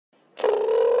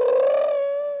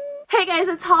Hey guys,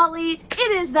 it's Holly.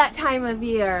 It is that time of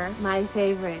year. My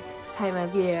favorite time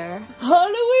of year.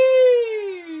 Halloween!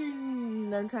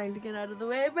 I'm trying to get out of the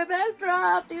way of my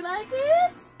backdrop. Do you like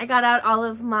it? I got out all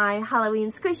of my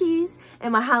Halloween squishies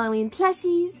and my Halloween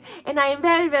plushies, and I am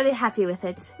very, very happy with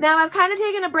it. Now, I've kind of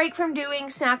taken a break from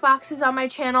doing snack boxes on my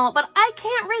channel, but I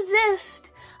can't resist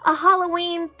a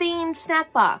Halloween-themed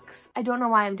snack box. I don't know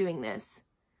why I'm doing this.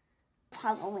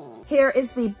 Halloween. Here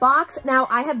is the box. Now,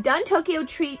 I have done Tokyo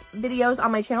Treat videos on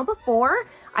my channel before.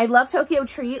 I love Tokyo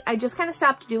Treat. I just kind of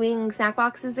stopped doing snack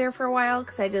boxes there for a while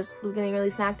because I just was getting really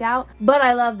snacked out. But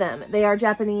I love them. They are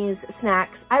Japanese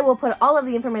snacks. I will put all of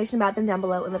the information about them down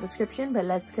below in the description, but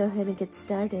let's go ahead and get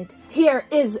started. Here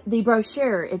is the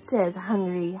brochure. It says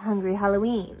Hungry, Hungry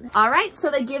Halloween. All right, so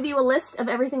they give you a list of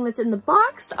everything that's in the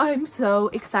box. I'm so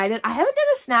excited. I haven't done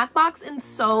a snack box in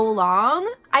so long.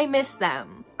 I miss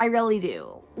them. I really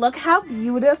do. Look how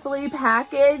beautifully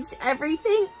packaged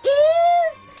everything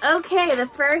is. Okay, the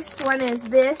first one is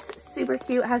this. Super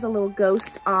cute, has a little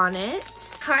ghost on it.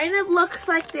 Kind of looks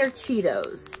like they're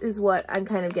Cheetos, is what I'm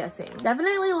kind of guessing.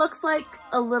 Definitely looks like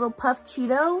a little puffed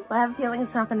Cheeto, but I have a feeling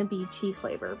it's not gonna be cheese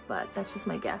flavor, but that's just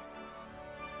my guess.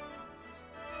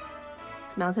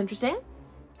 Smells interesting.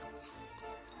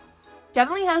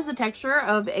 Definitely has the texture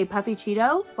of a puffy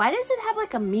Cheeto. Why does it have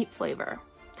like a meat flavor?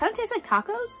 Kind of tastes like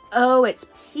tacos. Oh, it's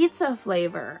pizza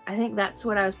flavor. I think that's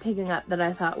what I was picking up that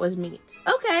I thought was meat.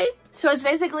 Okay, so it's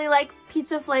basically like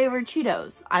pizza flavored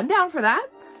Cheetos. I'm down for that.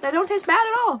 They don't taste bad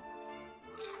at all.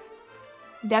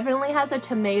 Definitely has a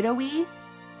tomatoey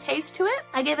taste to it.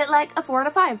 I give it like a 4 out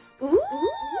of 5.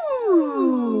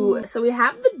 Ooh. So we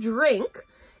have the drink.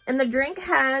 And the drink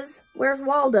has Where's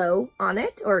Waldo on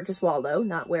it, or just Waldo,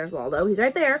 not Where's Waldo. He's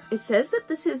right there. It says that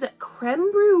this is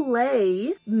creme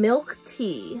brulee milk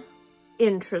tea.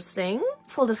 Interesting.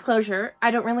 Full disclosure, I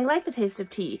don't really like the taste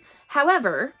of tea.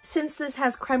 However, since this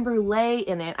has creme brulee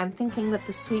in it, I'm thinking that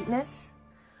the sweetness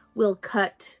will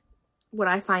cut what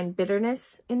I find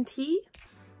bitterness in tea.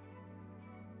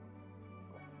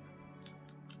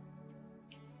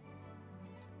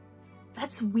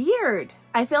 That's weird.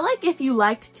 I feel like if you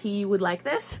liked tea, you would like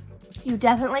this. You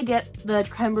definitely get the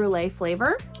creme brulee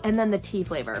flavor and then the tea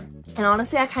flavor. And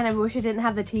honestly, I kind of wish it didn't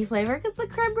have the tea flavor because the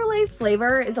creme brulee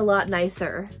flavor is a lot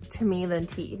nicer to me than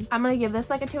tea. I'm gonna give this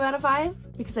like a 2 out of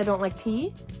 5 because I don't like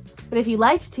tea. But if you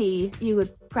liked tea, you would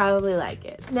probably like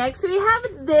it. Next, we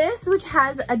have this, which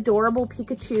has adorable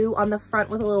Pikachu on the front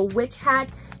with a little witch hat.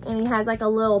 And he has like a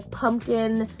little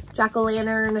pumpkin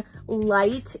jack-o'-lantern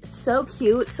light. So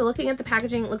cute. So looking at the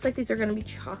packaging, it looks like these are gonna be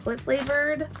chocolate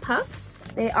flavored puffs.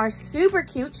 They are super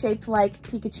cute, shaped like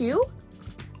Pikachu.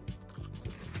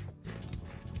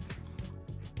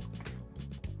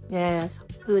 Yes.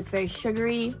 Ooh, it's very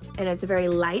sugary and it's very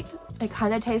light. It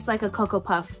kind of tastes like a Cocoa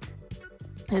Puff.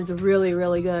 And it's really,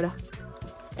 really good.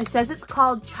 It says it's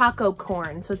called Choco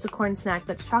Corn, so it's a corn snack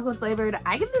that's chocolate flavored.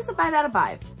 I give this a 5 out of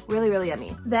 5. Really, really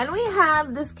yummy. Then we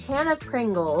have this can of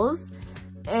Pringles,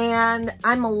 and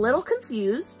I'm a little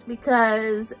confused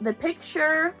because the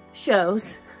picture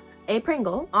shows a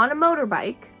Pringle on a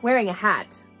motorbike wearing a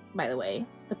hat, by the way.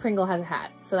 The Pringle has a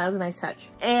hat, so that was a nice touch.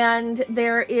 And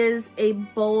there is a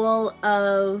bowl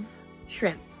of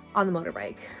shrimp on the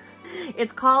motorbike.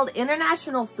 It's called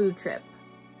International Food Trip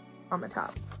on the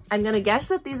top. I'm gonna guess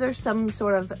that these are some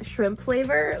sort of shrimp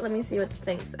flavor. Let me see what the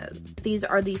thing says. These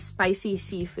are the spicy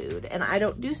seafood, and I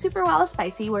don't do super well with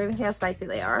spicy. We're gonna see how spicy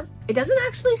they are. It doesn't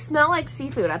actually smell like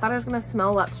seafood. I thought it was gonna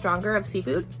smell a lot stronger of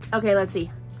seafood. Okay, let's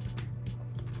see.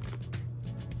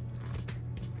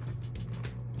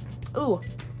 Ooh,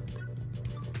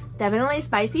 definitely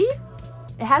spicy.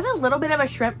 It has a little bit of a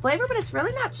shrimp flavor, but it's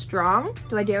really not strong.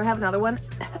 Do I dare have another one?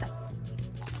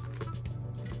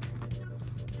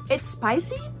 It's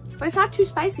spicy, but it's not too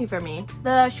spicy for me.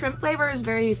 The shrimp flavor is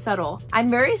very subtle. I'm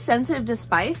very sensitive to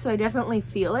spice, so I definitely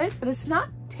feel it, but it's not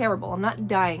terrible. I'm not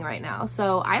dying right now,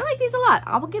 so I like these a lot.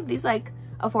 I will give these like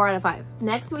a 4 out of 5.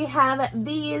 Next, we have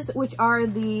these, which are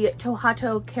the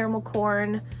Tohato caramel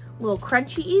corn little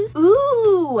crunchies.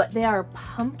 Ooh, they are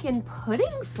pumpkin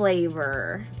pudding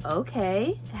flavor.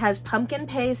 Okay. It has pumpkin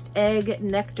paste, egg,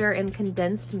 nectar, and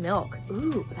condensed milk.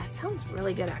 Ooh, that sounds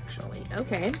really good actually.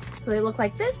 Okay. So they look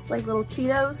like this, like little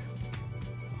Cheetos.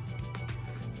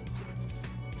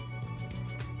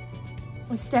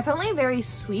 It's definitely very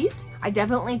sweet. I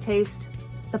definitely taste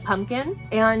the pumpkin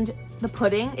and the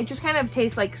pudding. It just kind of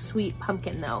tastes like sweet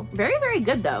pumpkin though. Very, very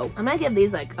good though. I'm gonna give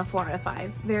these like a 4 out of 5.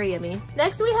 Very yummy.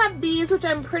 Next we have these, which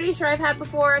I'm pretty sure I've had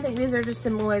before. I think these are just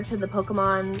similar to the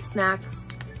Pokemon snacks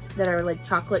that are like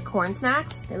chocolate corn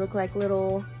snacks. They look like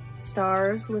little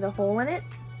stars with a hole in it.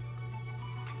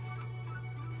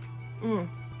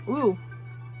 Ooh,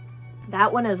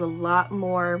 that one is a lot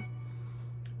more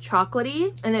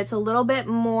chocolatey, and it's a little bit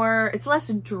more, it's less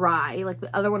dry. Like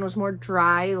the other one was more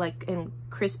dry, like, and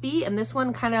crispy, and this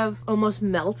one kind of almost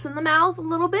melts in the mouth a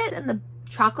little bit, and the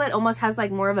chocolate almost has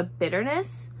like more of a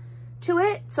bitterness to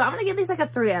it. So I'm gonna give these like a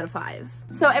 3 out of 5.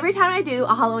 So every time I do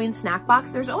a Halloween snack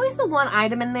box, there's always the one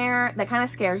item in there that kind of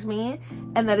scares me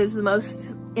and that is the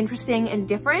most interesting and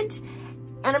different.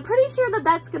 And I'm pretty sure that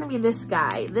that's gonna be this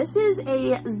guy. This is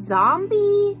a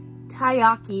zombie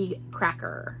taiyaki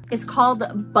cracker. It's called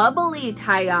Bubbly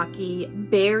Taiyaki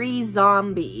Berry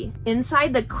Zombie.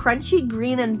 Inside the crunchy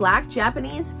green and black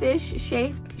Japanese fish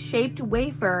shaped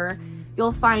wafer,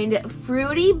 you'll find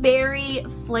fruity berry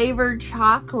flavored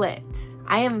chocolate.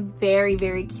 I am very,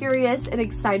 very curious and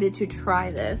excited to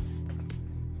try this.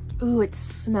 Ooh, it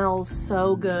smells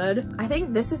so good. I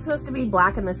think this is supposed to be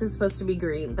black and this is supposed to be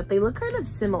green, but they look kind of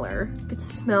similar. It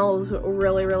smells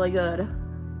really, really good.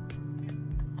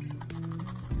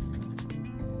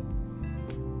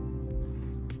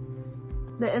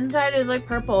 The inside is like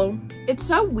purple. It's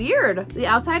so weird. The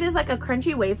outside is like a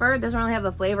crunchy wafer. It doesn't really have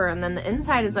a flavor. And then the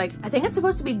inside is like, I think it's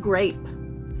supposed to be grape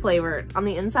flavored on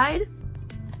the inside.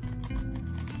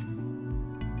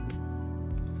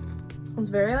 It's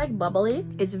very like bubbly.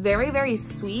 It's very, very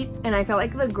sweet. And I feel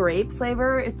like the grape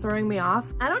flavor is throwing me off.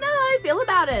 I don't know how I feel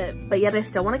about it, but yet I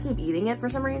still want to keep eating it for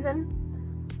some reason.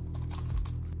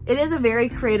 It is a very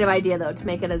creative idea though to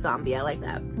make it a zombie. I like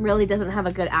that. Really doesn't have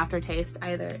a good aftertaste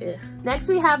either. Ugh. Next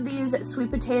we have these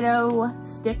sweet potato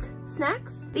stick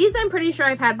snacks. These I'm pretty sure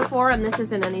I've had before, and this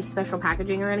isn't any special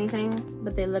packaging or anything,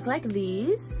 but they look like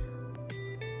these.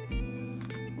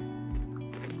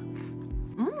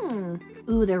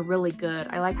 Ooh, they're really good.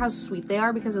 I like how sweet they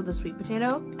are because of the sweet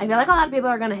potato. I feel like a lot of people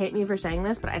are gonna hate me for saying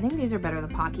this, but I think these are better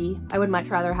than Pocky. I would much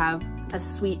rather have a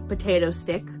sweet potato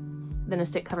stick than a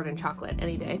stick covered in chocolate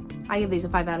any day. I give these a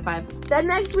 5 out of 5. Then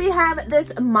next we have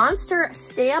this monster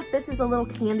stamp. This is a little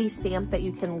candy stamp that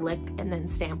you can lick and then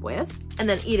stamp with and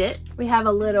then eat it. We have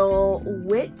a little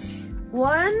witch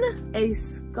one, a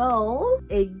skull,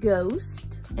 a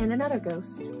ghost, and another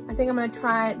ghost. I think I'm gonna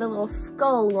try the little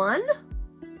skull one.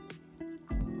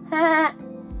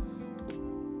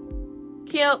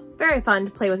 Cute, very fun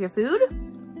to play with your food.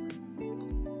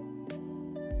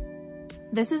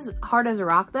 This is hard as a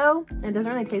rock though, and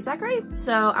doesn't really taste that great.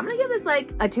 So I'm gonna give this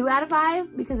like a 2 out of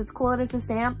 5 because it's cool that it's a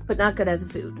stamp, but not good as a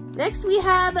food. Next we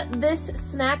have this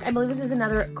snack. I believe this is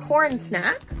another corn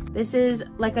snack. This is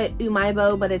like a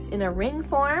umaibo, but it's in a ring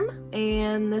form.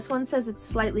 And this one says it's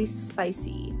slightly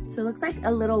spicy. So it looks like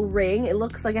a little ring. It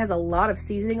looks like it has a lot of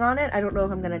seasoning on it. I don't know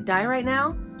if I'm gonna die right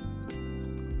now.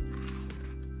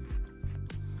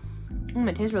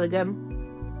 It tastes really good.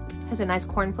 It has a nice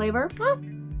corn flavor. Oh,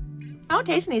 I don't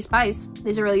taste any spice.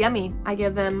 These are really yummy. I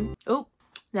give them, oh,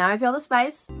 now I feel the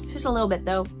spice. It's just a little bit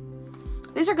though.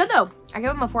 These are good though. I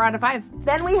give them a 4 out of 5.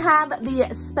 Then we have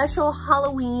the special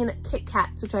Halloween Kit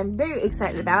Kats, which I'm very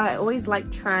excited about. I always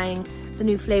like trying the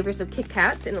new flavors of Kit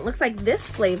Kats, and it looks like this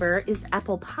flavor is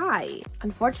apple pie.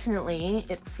 Unfortunately,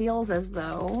 it feels as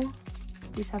though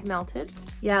these have melted.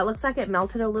 Yeah, it looks like it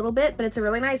melted a little bit, but it's a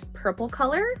really nice purple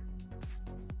color.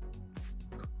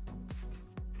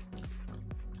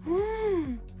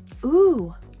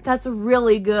 Ooh, that's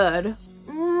really good.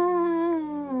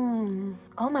 Oh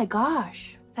my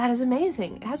gosh, that is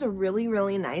amazing. It has a really,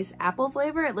 really nice apple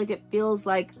flavor. It feels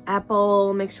like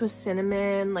apple mixed with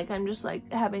cinnamon. Like I'm just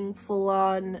like having full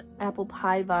on apple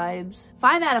pie vibes.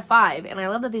 5 out of 5, and I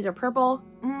love that these are purple.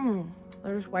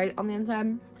 They're just white on the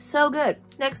inside. So good.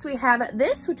 Next we have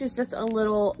this, which is just a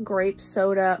little grape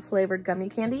soda flavored gummy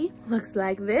candy. Looks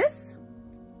like this.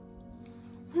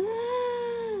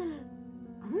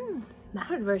 That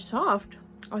was very soft.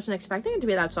 I wasn't expecting it to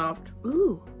be that soft.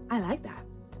 Ooh, I like that.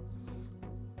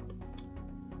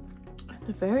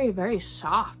 It's very, very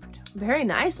soft. Very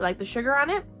nice. I like the sugar on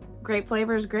it. Grape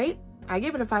flavor is great. I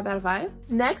give it a 5 out of 5.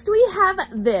 Next we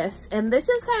have this, and this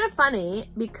is kind of funny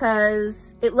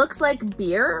because it looks like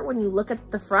beer when you look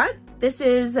at the front. This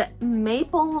is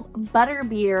maple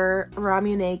butterbeer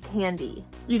ramune candy.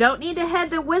 You don't need to head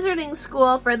to wizarding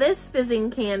school for this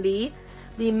fizzing candy.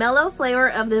 The mellow flavor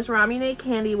of this ramune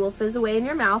candy will fizz away in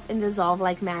your mouth and dissolve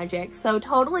like magic. So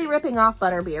totally ripping off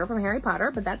butterbeer from Harry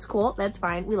Potter, but that's cool. That's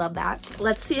fine. We love that.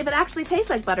 Let's see if it actually tastes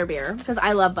like butterbeer, because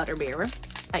I love butterbeer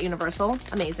at Universal.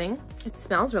 Amazing. It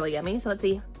smells really yummy, so let's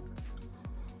see.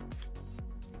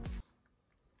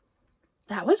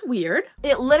 That was weird.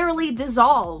 It literally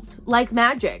dissolved like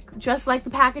magic, just like the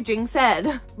packaging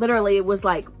said. Literally, it was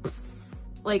like,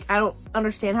 Like, I don't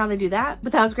understand how they do that,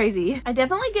 but that was crazy. I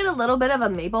definitely get a little bit of a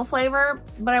maple flavor,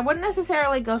 but I wouldn't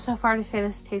necessarily go so far to say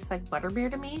this tastes like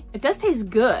butterbeer to me. It does taste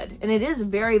good, and it is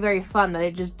very, very fun that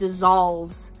it just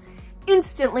dissolves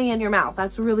instantly in your mouth.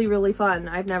 That's really, really fun.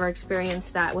 I've never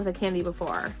experienced that with a candy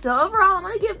before. So overall, I'm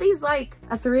gonna give these like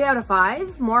a 3 out of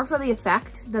 5, more for the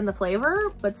effect than the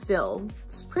flavor, but still,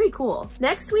 it's pretty cool.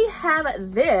 Next we have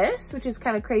this, which is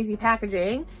kind of crazy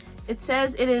packaging. It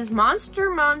says it is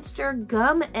Monster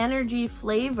Gum Energy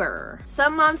flavor.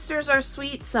 Some monsters are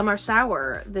sweet, some are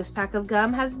sour. This pack of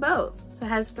gum has both. So it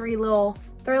has three little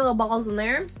balls in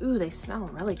there. Ooh, they smell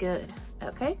really good.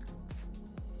 Okay.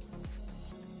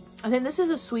 I think this is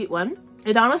a sweet one.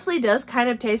 It honestly does kind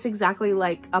of taste exactly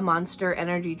like a Monster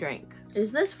energy drink.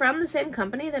 Is this from the same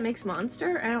company that makes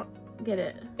Monster? I don't get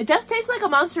it. It does taste like a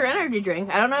Monster energy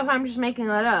drink. I don't know if I'm just making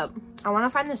that up. I want to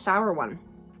find the sour one.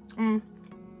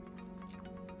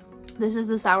 This is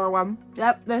the sour one.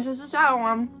 Yep, this is the sour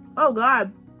one. Oh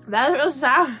God, that is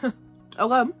sour.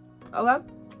 Okay.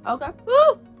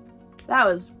 Woo! That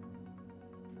was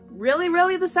really,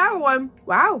 really the sour one.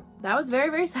 Wow, that was very,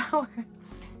 very sour.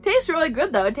 Tastes really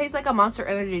good though. It tastes like a Monster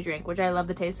energy drink, which I love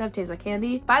the taste of. Tastes like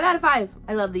candy. 5 out of 5.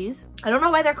 I love these. I don't know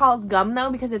why they're called gum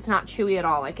though, because it's not chewy at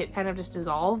all. Like it kind of just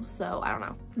dissolves, so I don't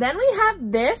know. Then we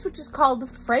have this, which is called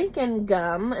Franken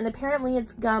gum, and apparently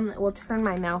it's gum that will turn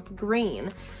my mouth green.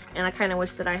 And I kind of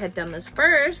wish that I had done this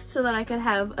first so that I could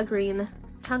have a green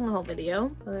tongue hole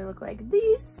video. So they look like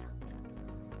these.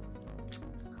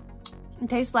 It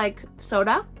tastes like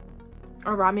soda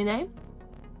or ramune.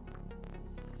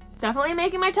 Definitely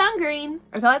making my tongue green.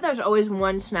 I feel like there's always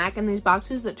one snack in these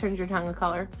boxes that turns your tongue a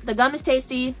color. The gum is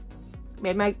tasty,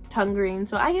 made my tongue green,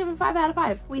 so I give it 5 out of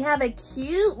 5. We have a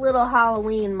cute little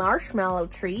Halloween marshmallow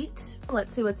treat.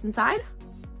 Let's see what's inside.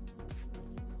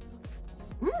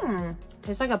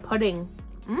 Tastes like a pudding.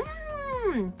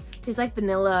 Tastes like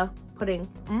vanilla pudding.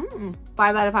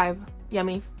 5 out of 5.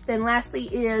 Yummy. Then lastly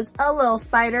is a little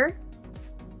spider.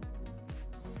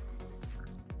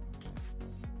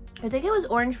 I think it was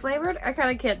orange flavored. I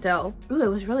kind of can't tell. Ooh, it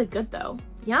was really good though.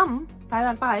 Yum. 5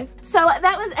 out of 5. So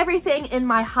that was everything in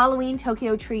my Halloween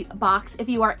Tokyo Treat box. If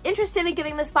you are interested in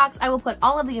getting this box, I will put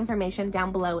all of the information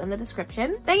down below in the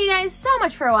description. Thank you guys so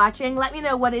much for watching. Let me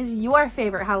know what is your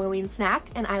favorite Halloween snack,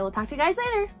 and I will talk to you guys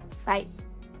later. Bye.